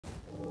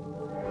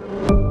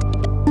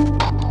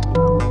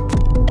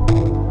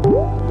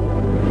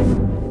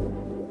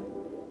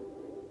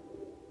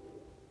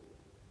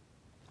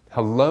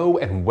Hello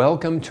and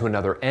welcome to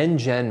another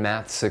NGen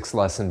Math 6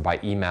 lesson by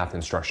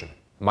eMathInstruction.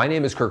 My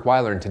name is Kirk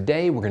Weiler and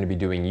today we're going to be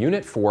doing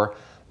Unit 4,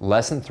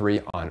 Lesson 3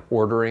 on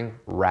ordering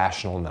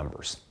rational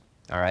numbers.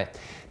 All right,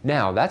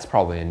 now that's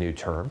probably a new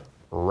term,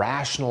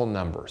 rational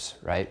numbers,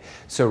 right?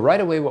 So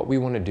right away what we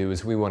want to do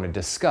is we want to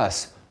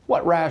discuss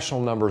what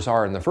rational numbers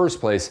are in the first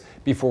place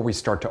before we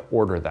start to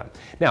order them.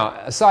 Now,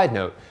 a side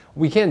note,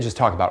 we can't just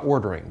talk about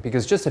ordering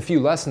because just a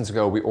few lessons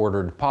ago we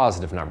ordered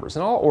positive numbers,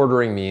 and all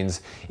ordering means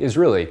is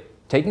really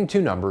taking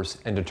two numbers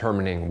and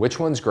determining which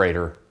one's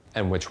greater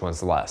and which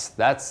one's less.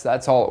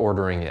 That's all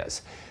ordering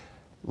is.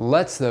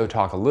 Let's though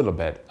talk a little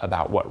bit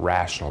about what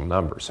rational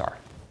numbers are.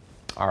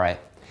 All right,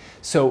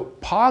 so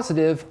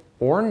positive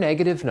or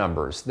negative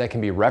numbers that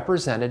can be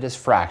represented as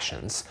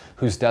fractions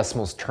whose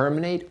decimals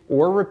terminate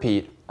or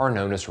repeat are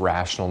known as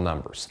rational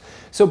numbers.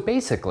 So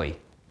basically,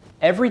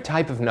 every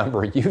type of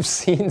number you've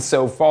seen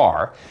so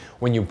far,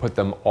 when you put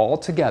them all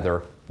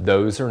together,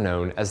 those are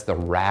known as the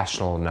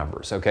rational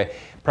numbers, okay?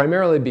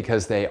 Primarily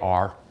because they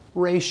are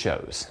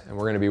ratios, and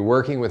we're going to be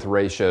working with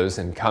ratios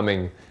in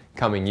coming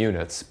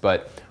units,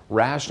 but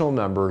rational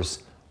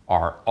numbers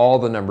are all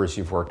the numbers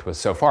you've worked with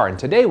so far. And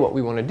today what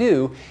we want to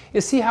do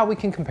is see how we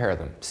can compare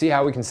them. See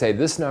how we can say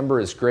this number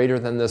is greater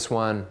than this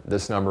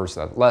number is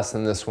less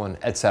than this one,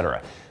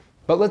 etc.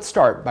 But let's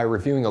start by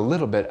reviewing a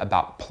little bit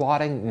about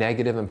plotting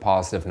negative and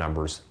positive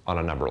numbers on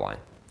a number line.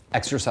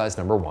 Exercise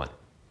number 1.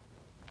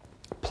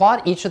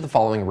 Plot each of the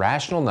following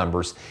rational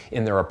numbers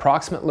in their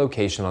approximate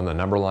location on the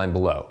number line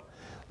below.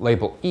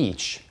 Label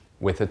each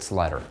with its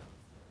letter.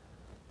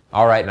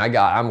 All right, and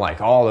I'm like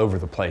all over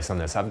the place on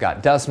this. I've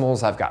got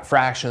decimals, I've got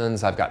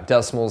fractions, I've got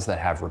decimals that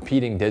have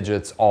repeating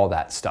digits, all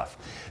that stuff.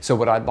 So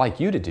what I'd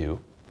like you to do,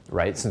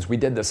 right, since we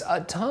did this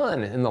a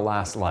ton in the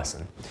last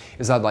lesson,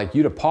 is I'd like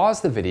you to pause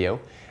the video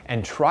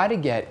and try to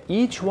get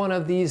each one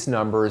of these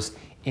numbers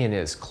in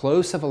as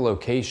close of a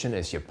location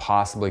as you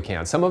possibly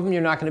can. Some of them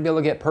you're not going to be able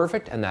to get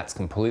perfect, and that's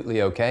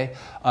completely okay.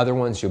 Other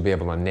ones you'll be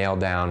able to nail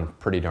down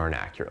pretty darn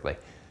accurately.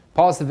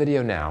 Pause the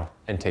video now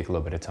and take a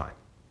little bit of time.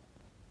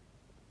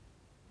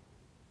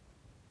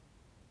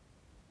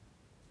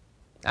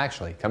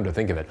 Actually, come to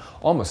think of it,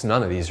 almost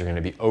none of these are going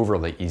to be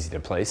overly easy to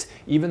place.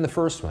 Even the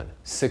first one,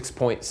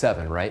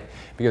 6.7, right?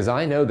 Because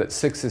I know that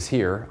 6 is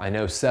here, I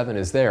know 7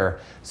 is there,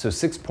 so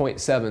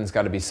 6.7's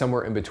got to be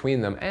somewhere in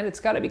between them, and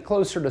it's got to be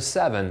closer to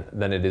 7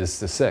 than it is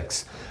to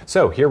 6.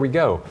 So here we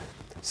go.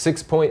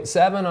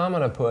 6.7, I'm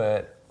going to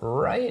put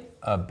right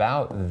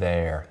about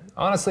there.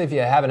 Honestly, if you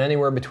have it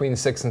anywhere between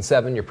 6 and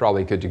 7, you're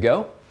probably good to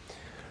go.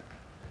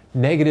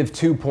 Negative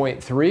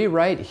 2.3,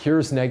 right?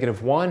 Here's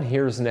negative 1,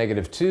 here's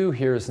negative 2,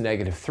 here's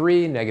negative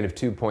 3. Negative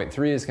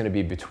 2.3 is going to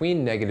be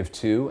between negative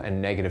 2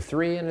 and negative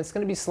 3, and it's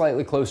going to be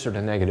slightly closer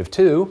to negative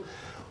 2.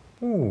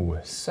 Ooh,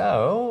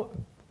 so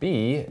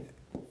B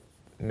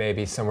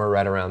maybe somewhere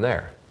right around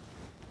there.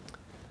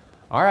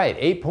 All right,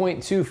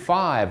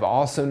 8.25,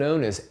 also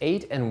known as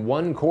 8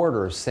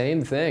 1/4,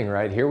 same thing,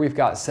 right? Here we've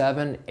got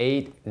 7,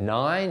 8,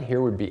 9.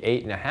 Here would be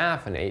 8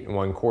 1/2, and 8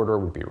 1/4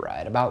 would be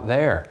right about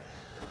there.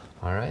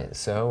 All right,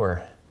 so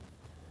we're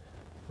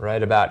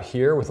right about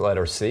here with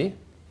letter C.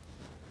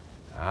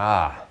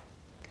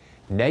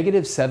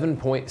 Negative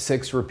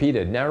 7.6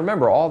 repeated. Now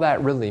remember, all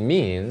that really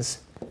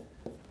means,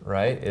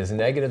 right, is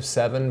negative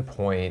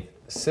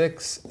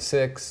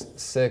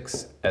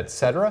 7.666,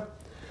 etc.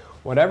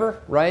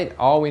 Whatever, right?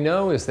 All we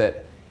know is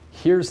that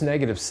here's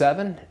negative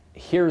 7,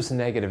 here's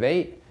negative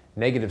 8,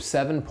 negative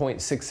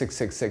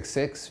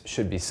 7.66666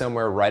 should be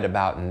somewhere right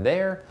about in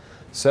there.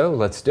 So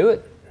let's do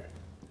it.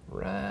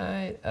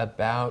 Right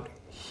about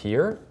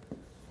here.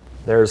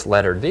 There's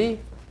letter D.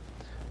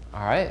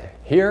 All right,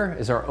 here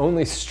is our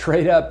only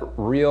straight up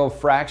real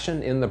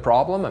fraction in the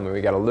problem. I mean,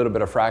 we got a little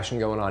bit of fraction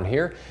going on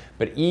here,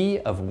 but E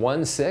of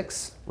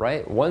 1/6,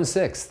 right?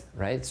 1/6,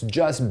 right? It's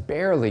just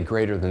barely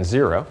greater than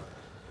 0.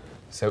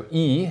 So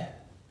E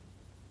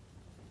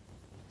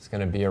is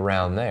going to be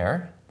around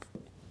there.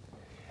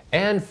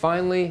 And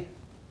finally,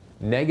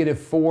 negative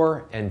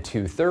 4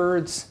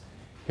 2/3.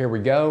 Here we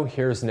go,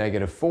 here's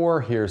negative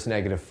 4, here's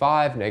negative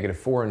 5, negative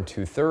 4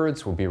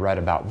 2/3 will be right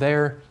about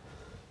there.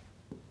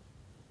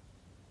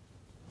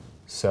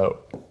 So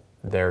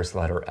there's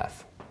letter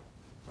F.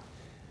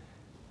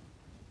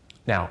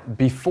 Now,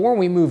 before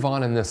we move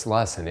on in this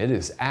lesson, it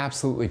is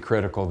absolutely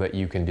critical that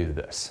you can do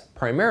this,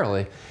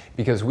 primarily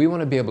because we want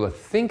to be able to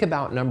think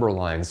about number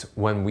lines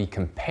when we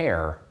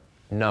compare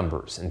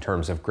numbers in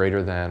terms of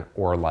greater than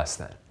or less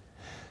than.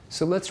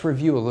 So let's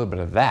review a little bit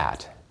of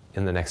that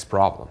in the next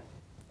problem.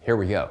 Here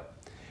we go.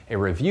 A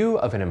review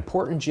of an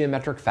important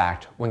geometric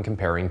fact when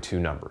comparing two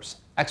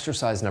numbers.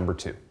 Exercise number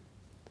 2.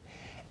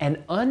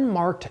 An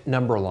unmarked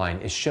number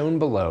line is shown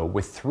below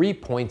with 3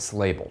 points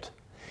labeled.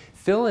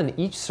 Fill in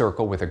each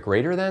circle with a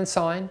greater than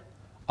sign,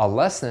 a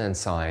less than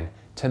sign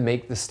to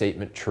make the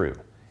statement true.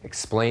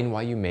 Explain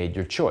why you made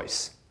your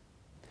choice.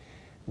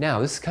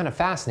 Now, this is kind of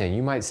fascinating.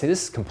 You might say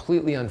this is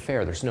completely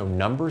unfair. There's no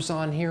numbers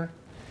on here.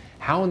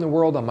 How in the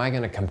world am I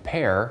going to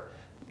compare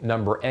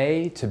number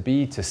A to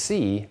B to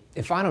C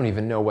if I don't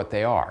even know what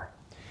they are?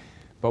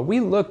 But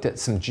we looked at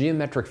some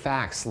geometric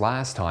facts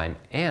last time,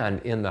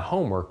 and in the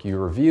homework you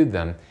reviewed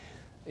them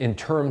in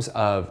terms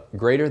of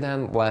greater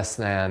than, less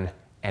than,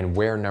 and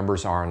where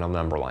numbers are on a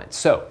number line.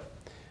 So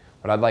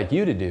what I'd like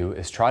you to do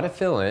is try to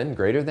fill in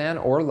greater than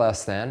or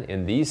less than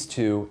in these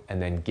two, and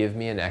then give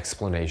me an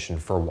explanation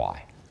for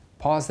why.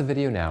 Pause the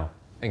video now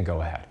and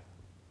go ahead.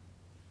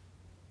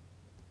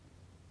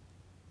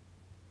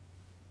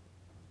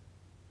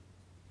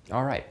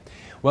 All right,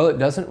 well, it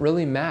doesn't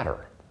really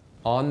matter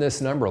on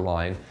this number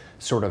line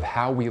sort of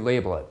how we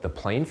label it. The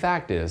plain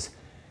fact is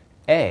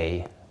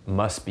A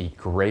must be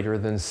greater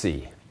than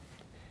C.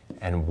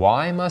 And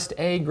why must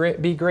A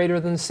be greater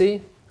than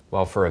C?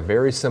 Well, for a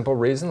very simple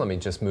reason. Let me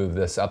just move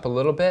this up a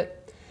little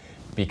bit.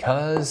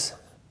 Because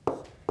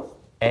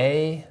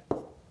A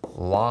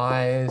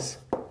lies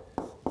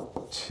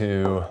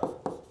to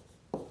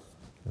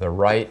the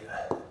right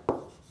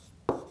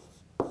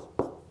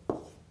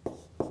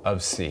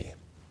of C.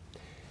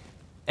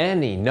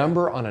 Any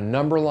number on a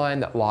number line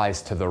that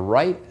lies to the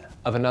right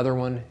of another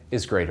one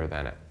is greater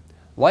than it.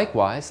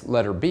 Likewise,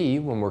 letter B,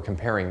 when we're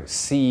comparing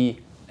C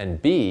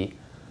and B,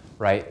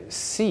 right,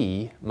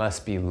 C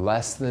must be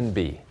less than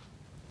B.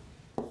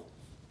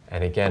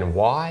 And again,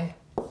 why?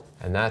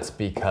 And that's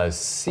because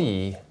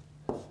C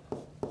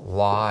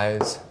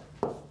lies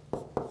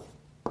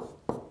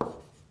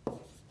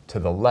to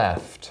the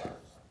left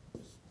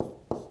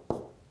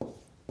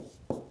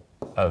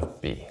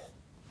of B.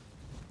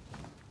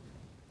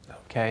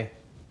 Okay,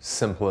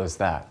 simple as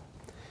that.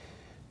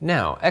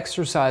 Now,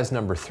 exercise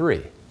number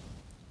 3.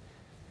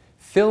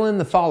 Fill in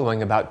the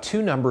following about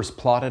two numbers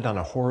plotted on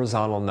a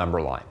horizontal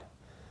number line.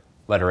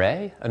 Letter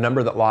A, a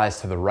number that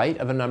lies to the right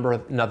of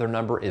another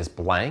number is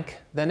blank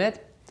than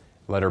it.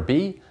 Letter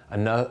B, a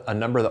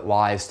number that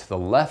lies to the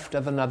left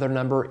of another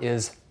number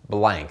is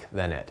blank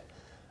than it.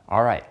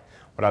 All right,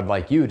 what I'd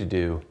like you to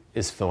do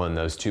is fill in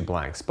those two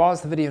blanks.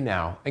 Pause the video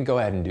now and go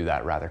ahead and do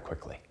that rather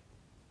quickly.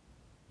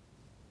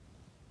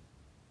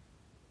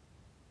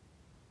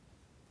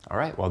 All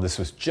right, well, this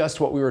was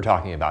just what we were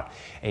talking about.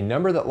 A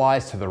number that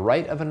lies to the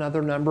right of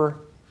another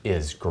number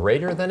is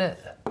greater than it,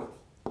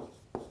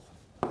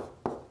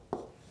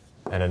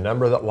 and a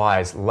number that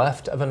lies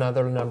left of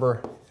another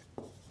number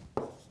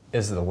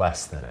is the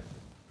less than it.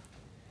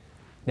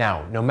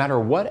 Now, no matter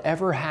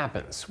whatever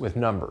happens with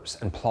numbers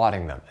and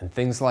plotting them and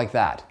things like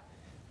that,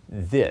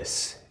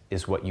 this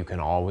is what you can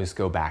always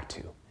go back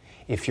to.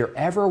 If you're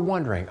ever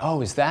wondering,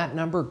 oh, is that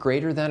number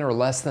greater than or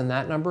less than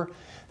that number?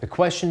 The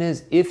question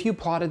is, if you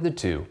plotted the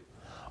two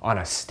on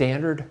a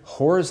standard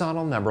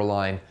horizontal number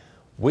line,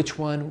 which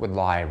one would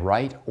lie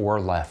right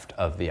or left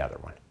of the other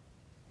one?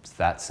 It's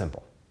that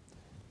simple.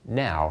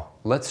 Now,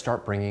 let's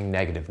start bringing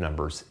negative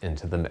numbers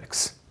into the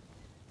mix.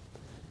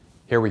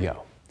 Here we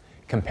go.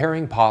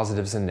 Comparing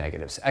positives and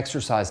negatives,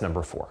 exercise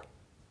number 4.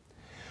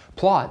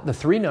 Plot the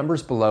three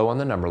numbers below on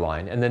the number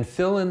line and then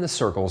fill in the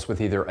circles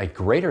with either a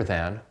greater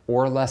than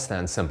or less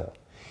than symbol.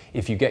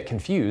 If you get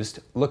confused,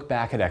 look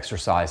back at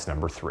exercise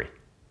number 3.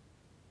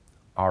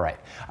 All right,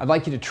 I'd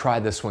like you to try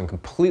this one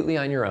completely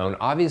on your own.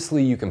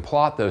 Obviously, you can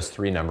plot those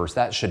three numbers.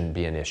 That shouldn't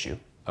be an issue,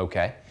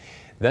 okay?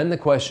 Then the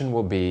question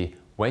will be,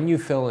 when you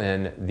fill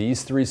in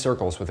these three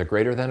circles with a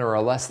greater than or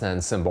a less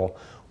than symbol,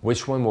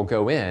 which one will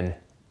go in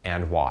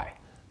and why?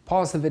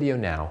 Pause the video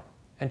now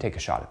and take a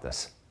shot at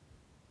this.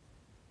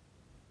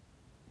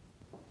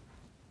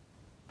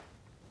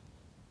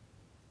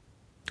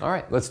 All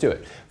right, let's do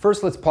it.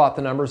 First, let's plot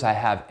the numbers. I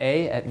have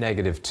A at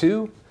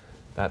 -2.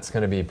 That's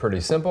going to be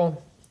pretty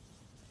simple,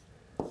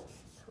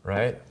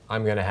 right?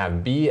 I'm going to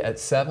have B at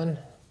 7,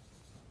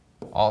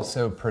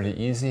 also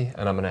pretty easy,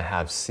 and I'm going to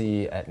have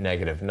C at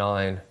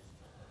 -9,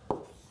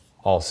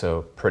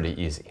 also pretty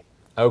easy.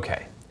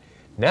 Okay,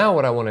 now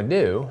what I want to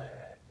do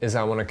is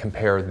I want to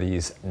compare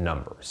these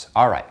numbers.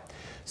 All right,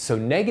 so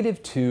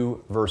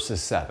 -2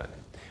 versus 7.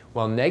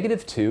 Well,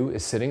 -2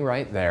 is sitting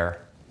right there,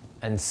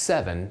 and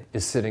 7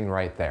 is sitting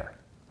right there,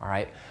 all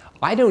right?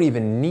 I don't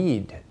even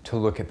need to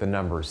look at the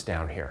numbers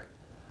down here.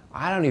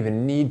 I don't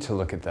even need to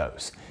look at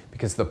those,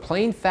 because the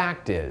plain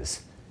fact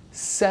is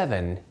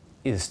 7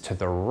 is to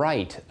the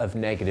right of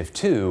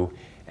 -2,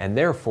 and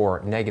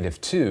therefore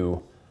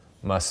 -2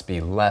 must be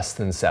less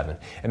than 7.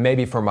 And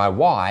maybe for my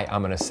y,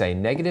 I'm going to say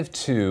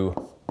 -2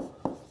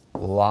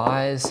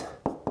 lies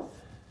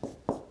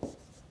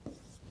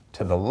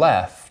to the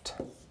left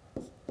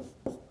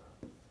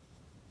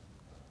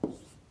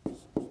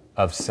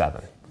of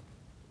 7.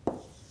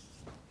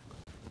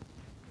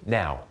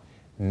 Now,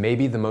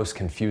 maybe the most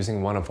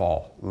confusing one of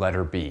all,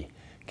 letter B,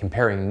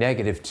 comparing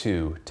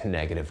 -2 to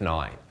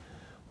 -9.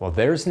 Well,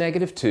 there's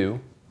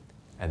 -2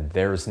 and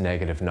there's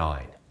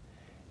 -9.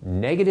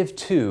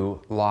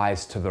 -2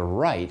 lies to the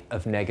right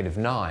of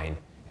 -9,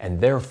 and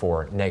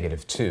therefore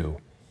 -2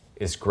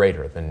 is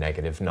greater than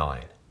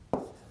 -9.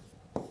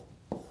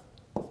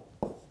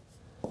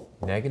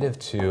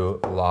 -2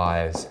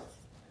 lies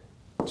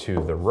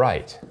to the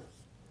right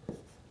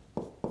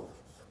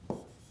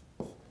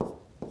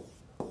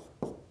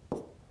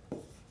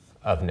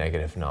of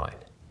 -9.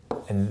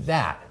 And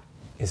that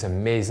is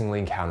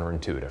amazingly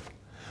counterintuitive.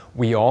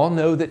 We all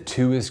know that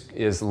 2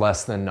 is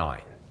less than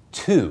 9.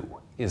 2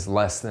 is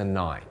less than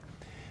 9.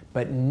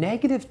 But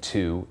negative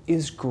 2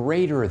 is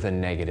greater than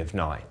negative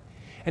 9.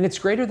 And it's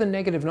greater than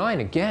negative 9,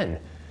 again,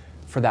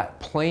 for that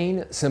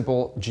plain,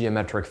 simple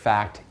geometric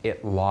fact,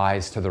 it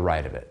lies to the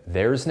right of it.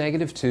 There's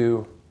negative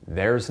 2,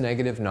 there's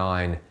negative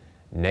 9.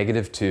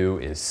 Negative 2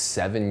 is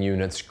 7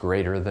 units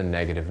greater than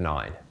negative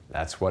 9.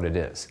 That's what it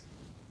is.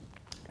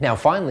 Now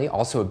finally,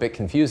 also a bit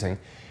confusing,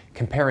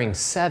 comparing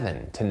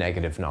 7 to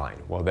negative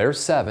 9. Well, there's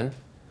 7,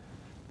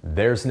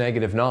 there's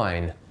negative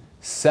 9.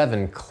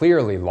 7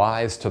 clearly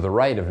lies to the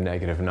right of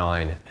negative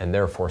 9, and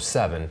therefore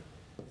 7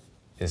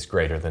 is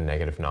greater than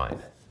negative 9.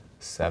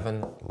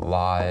 7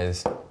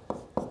 lies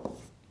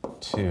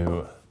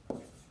to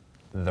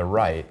the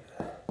right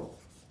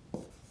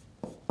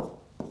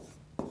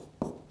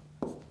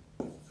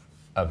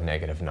of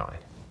negative 9.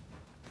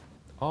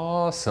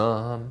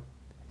 Awesome.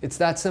 It's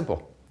that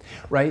simple,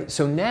 right?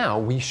 So now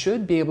we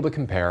should be able to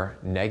compare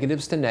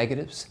negatives to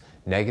negatives,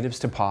 negatives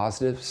to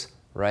positives,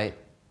 right?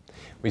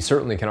 We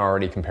certainly can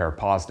already compare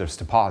positives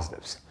to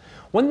positives.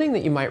 One thing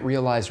that you might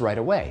realize right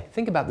away,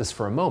 think about this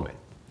for a moment,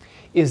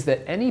 is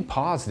that any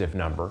positive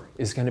number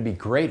is going to be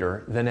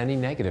greater than any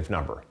negative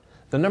number.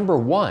 The number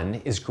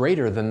 1 is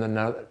greater than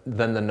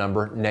the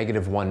number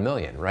negative 1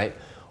 million, right?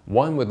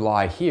 1 would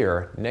lie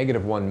here,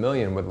 negative 1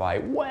 million would lie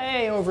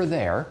way over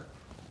there,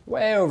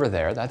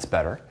 that's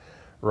better,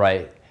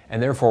 right?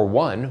 And therefore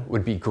 1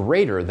 would be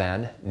greater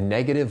than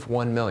negative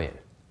 1 million,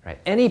 right?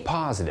 Any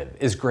positive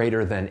is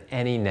greater than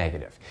any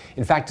negative.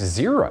 In fact,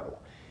 0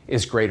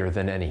 is greater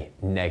than any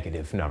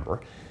negative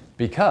number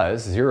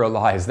because 0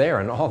 lies there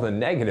and all the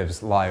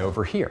negatives lie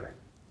over here,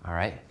 all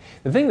right?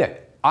 The thing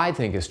that I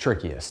think is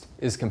trickiest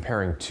is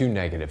comparing two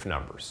negative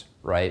numbers,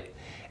 right?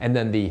 And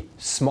then the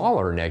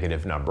smaller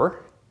negative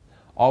number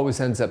always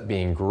ends up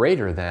being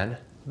greater than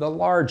the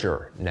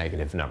larger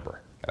negative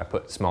number. Gotta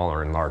put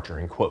smaller and larger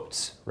in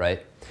quotes,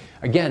 right?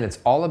 Again, it's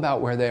all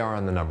about where they are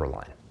on the number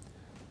line.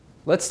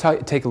 Let's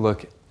take a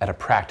look at a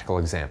practical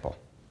example,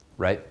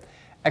 right?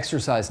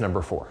 Exercise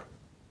number 4.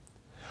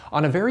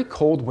 On a very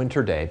cold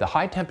winter day, the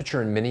high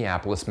temperature in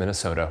Minneapolis,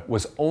 Minnesota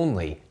was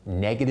only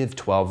negative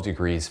 12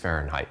 degrees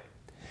Fahrenheit.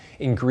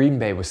 In Green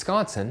Bay,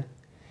 Wisconsin,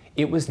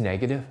 it was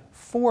negative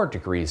 4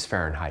 degrees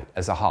Fahrenheit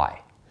as a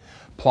high.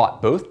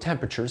 Plot both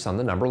temperatures on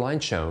the number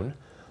line shown,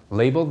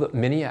 label the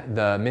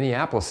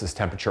Minneapolis'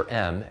 temperature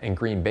M and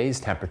Green Bay's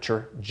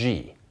temperature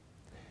G.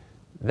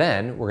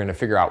 Then we're going to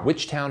figure out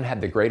which town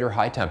had the greater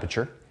high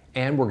temperature,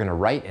 and we're going to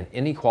write an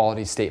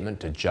inequality statement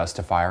to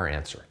justify our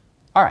answer.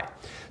 All right,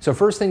 so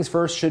first things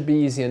first should be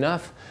easy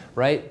enough,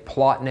 right?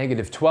 Plot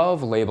negative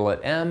 12, label it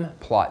M,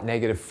 plot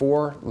negative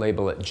 4,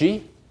 label it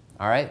G.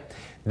 All right,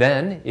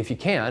 then if you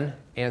can,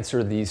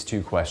 answer these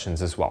two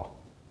questions as well.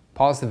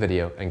 Pause the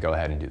video and go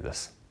ahead and do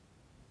this.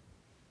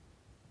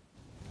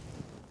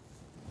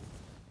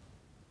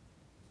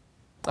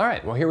 All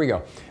right, well, here we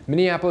go.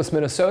 Minneapolis,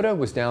 Minnesota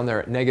was down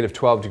there at negative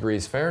 12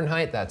 degrees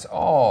Fahrenheit. That's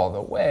all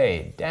the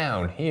way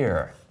down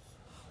here,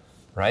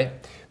 right?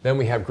 Then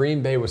we have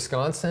Green Bay,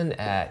 Wisconsin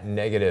at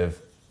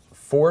negative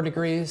 4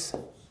 degrees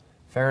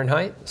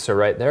Fahrenheit. So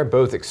right there,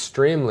 both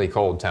extremely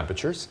cold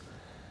temperatures.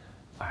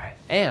 All right,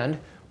 and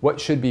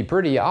what should be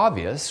pretty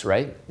obvious,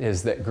 right,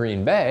 is that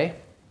Green Bay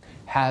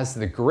has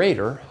the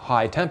greater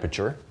high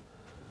temperature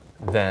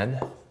than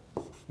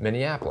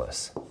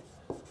Minneapolis.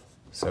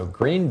 So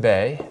Green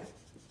Bay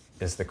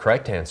is the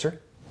correct answer.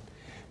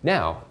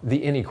 Now,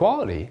 the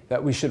inequality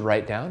that we should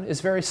write down is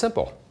very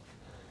simple.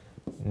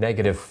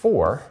 Negative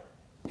 4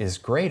 is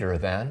greater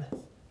than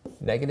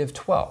negative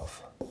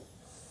 12.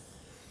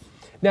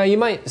 Now, you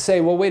might say,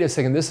 well, wait a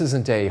second, this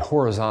isn't a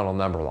horizontal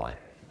number line,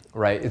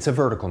 right? It's a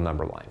vertical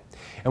number line.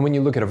 And when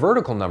you look at a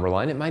vertical number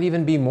line, it might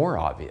even be more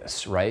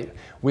obvious, right?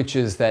 Which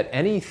is that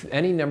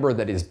any number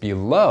that is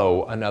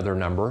below another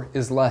number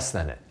is less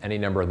than it. Any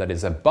number that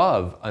is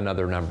above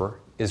another number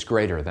is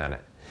greater than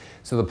it.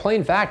 So the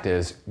plain fact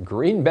is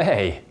Green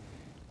Bay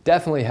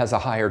definitely has a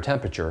higher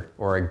temperature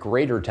or a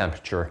greater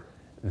temperature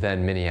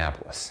than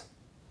Minneapolis.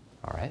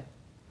 All right.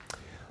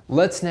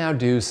 Let's now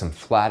do some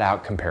flat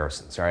out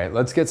comparisons. All right.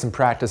 Let's get some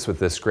practice with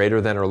this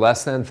greater than or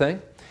less than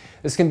thing.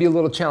 This can be a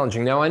little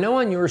challenging. Now, I know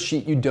on your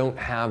sheet you don't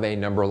have a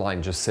number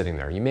line just sitting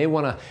there. You may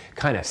want to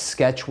kind of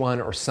sketch one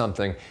or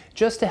something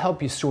just to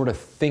help you sort of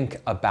think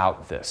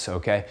about this,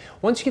 okay?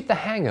 Once you get the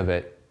hang of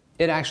it,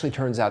 it actually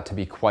turns out to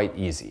be quite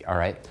easy, all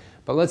right?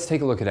 But let's take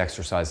a look at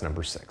exercise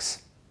number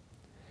 6.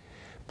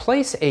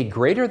 Place a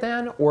greater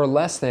than or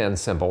less than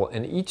symbol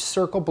in each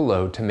circle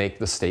below to make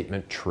the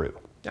statement true.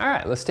 All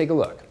right, let's take a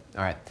look.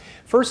 All right,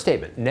 first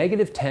statement,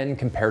 negative 10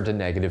 compared to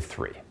negative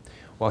 3.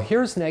 Well,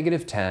 here's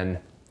negative 10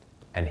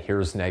 and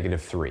here's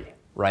negative 3,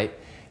 right?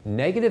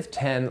 Negative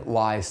 10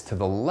 lies to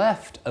the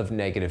left of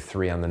negative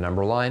 3 on the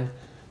number line,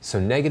 so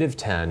negative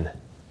 10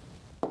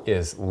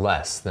 is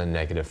less than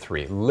negative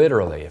 3.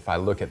 Literally, if I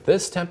look at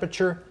this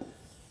temperature,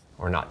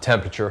 or not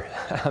temperature,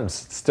 I'm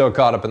still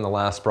caught up in the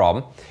last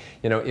problem.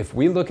 You know, if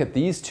we look at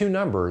these two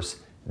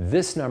numbers,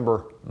 this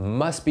number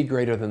must be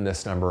greater than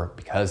this number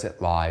because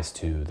it lies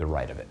to the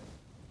right of it.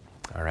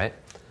 All right,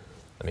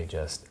 Let me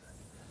just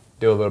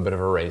do a little bit of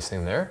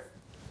erasing there.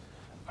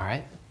 All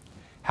right.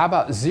 How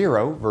about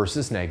 0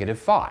 versus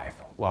 -5?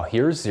 Well,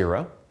 here's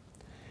 0.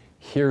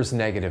 Here's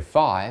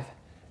 -5.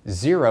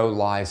 0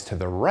 lies to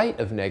the right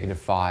of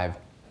 -5,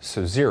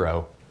 so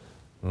 0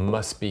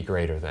 must be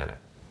greater than it.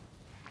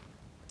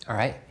 All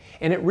right?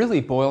 And it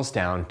really boils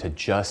down to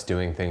just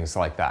doing things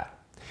like that.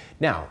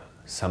 Now,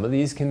 some of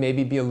these can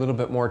maybe be a little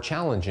bit more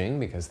challenging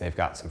because they've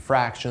got some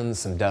fractions,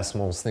 some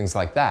decimals, things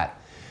like that.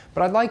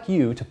 But I'd like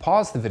you to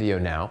pause the video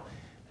now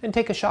and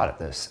take a shot at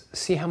this.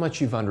 See how much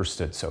you've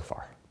understood so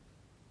far.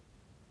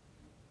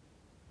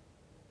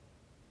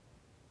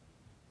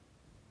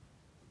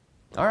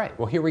 All right,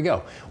 well, here we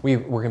go.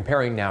 We're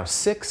comparing now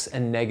 6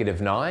 and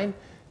 -9.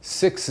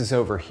 6 is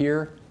over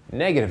here.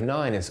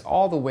 -9 is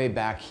all the way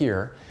back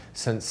here.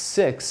 Since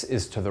 6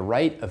 is to the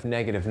right of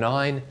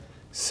 -9,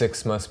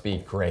 6 must be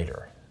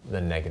greater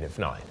than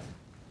 -9.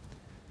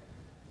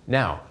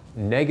 Now,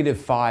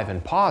 -5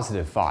 and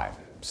 +5,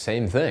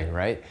 same thing,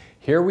 right?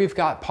 Here we've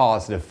got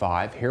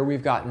 +5, here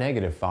we've got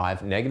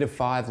 -5.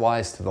 -5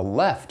 lies to the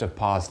left of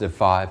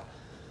 +5,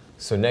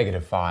 so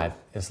 -5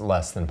 is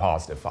less than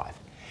 +5.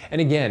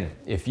 And again,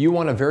 if you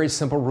want a very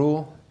simple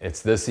rule,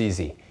 it's this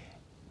easy.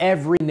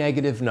 Every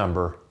negative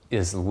number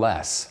is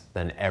less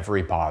than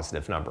every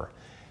positive number.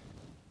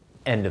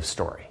 End of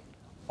story.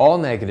 All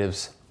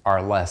negatives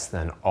are less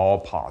than all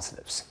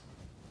positives.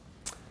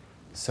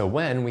 So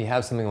when we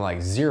have something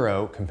like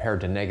 0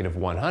 compared to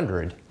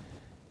 -100,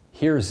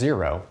 here's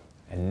 0,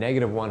 and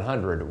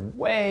 -100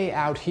 way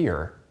out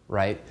here,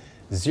 right?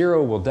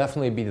 0 will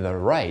definitely be to the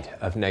right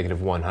of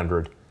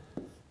 -100,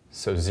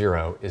 so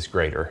 0 is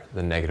greater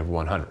than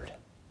 -100.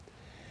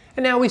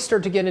 And now we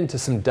start to get into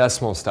some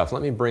decimal stuff.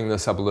 Let me bring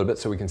this up a little bit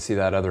so we can see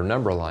that other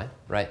number line,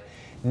 right?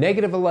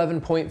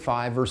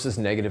 -11.5 versus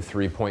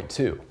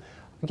 -3.2.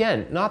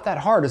 Again, not that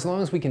hard as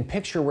long as we can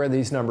picture where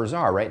these numbers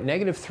are, right?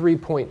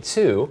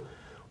 -3.2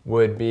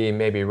 would be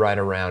maybe right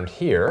around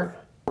here,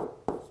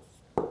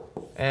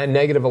 and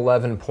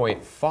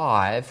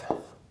 -11.5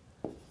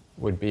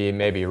 would be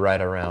maybe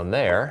right around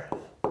there.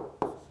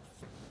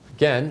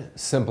 Again,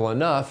 simple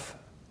enough.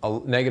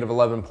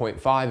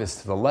 -11.5 is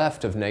to the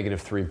left of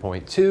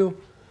 -3.2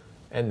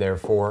 and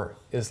therefore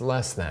is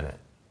less than it.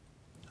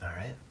 All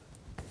right.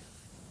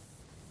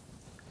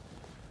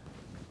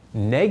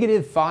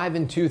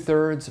 -5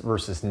 2/3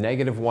 versus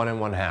 -1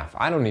 1/2.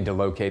 I don't need to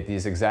locate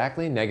these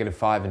exactly.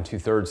 -5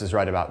 2/3 is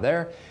right about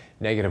there.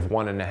 -1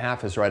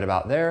 1/2 is right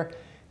about there.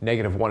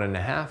 -1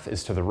 1/2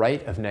 is to the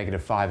right of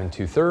 -5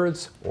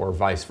 2/3, or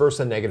vice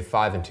versa.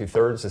 -5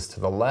 2/3 is to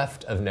the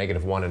left of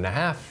 -1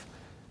 1/2,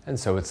 and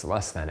so it's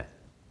less than it.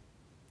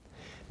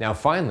 Now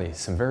finally,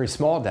 some very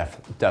small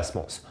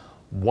decimals.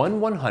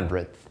 1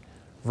 100th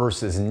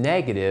versus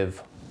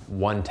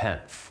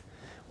 -1/10.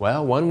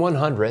 Well, 1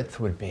 100th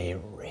would be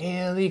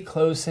really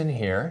close in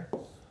here,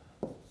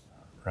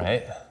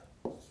 right?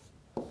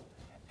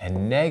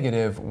 And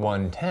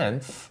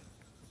 -1/10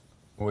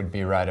 would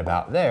be right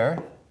about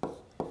there,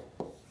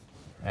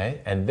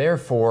 right? And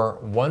therefore,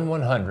 1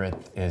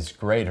 100th is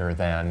greater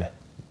than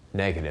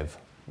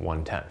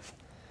 -1/10.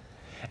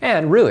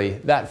 And really,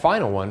 that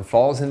final one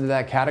falls into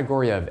that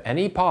category of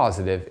any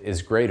positive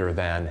is greater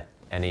than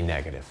any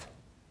negative.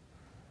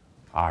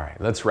 All right,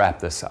 let's wrap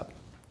this up.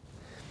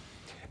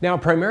 Now,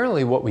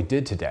 primarily what we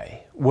did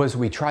today was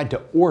we tried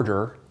to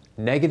order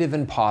negative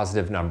and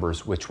positive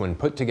numbers, which when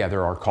put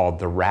together are called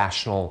the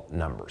rational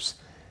numbers.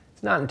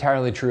 It's not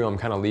entirely true, I'm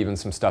kind of leaving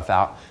some stuff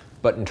out,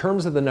 but in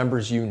terms of the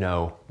numbers you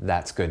know,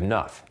 that's good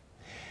enough.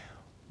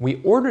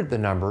 We ordered the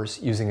numbers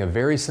using a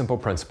very simple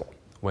principle.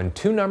 When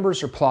two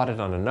numbers are plotted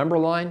on a number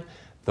line,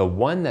 the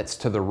one that's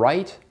to the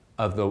right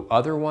of the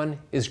other one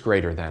is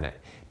greater than it.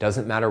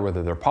 Doesn't matter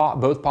whether they're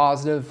both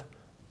positive,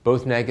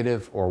 both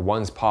negative, or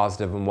one's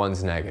positive and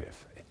one's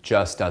negative. It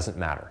just doesn't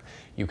matter.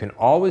 You can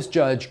always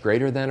judge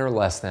greater than or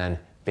less than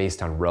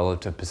based on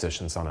relative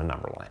positions on a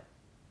number line.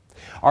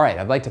 All right,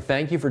 I'd like to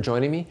thank you for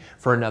joining me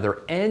for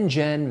another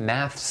NGen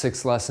Math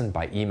 6 lesson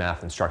by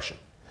eMathInstruction.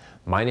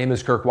 My name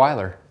is Kirk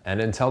Weiler,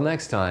 and until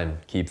next time,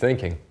 keep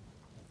thinking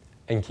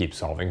and keep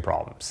solving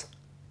problems.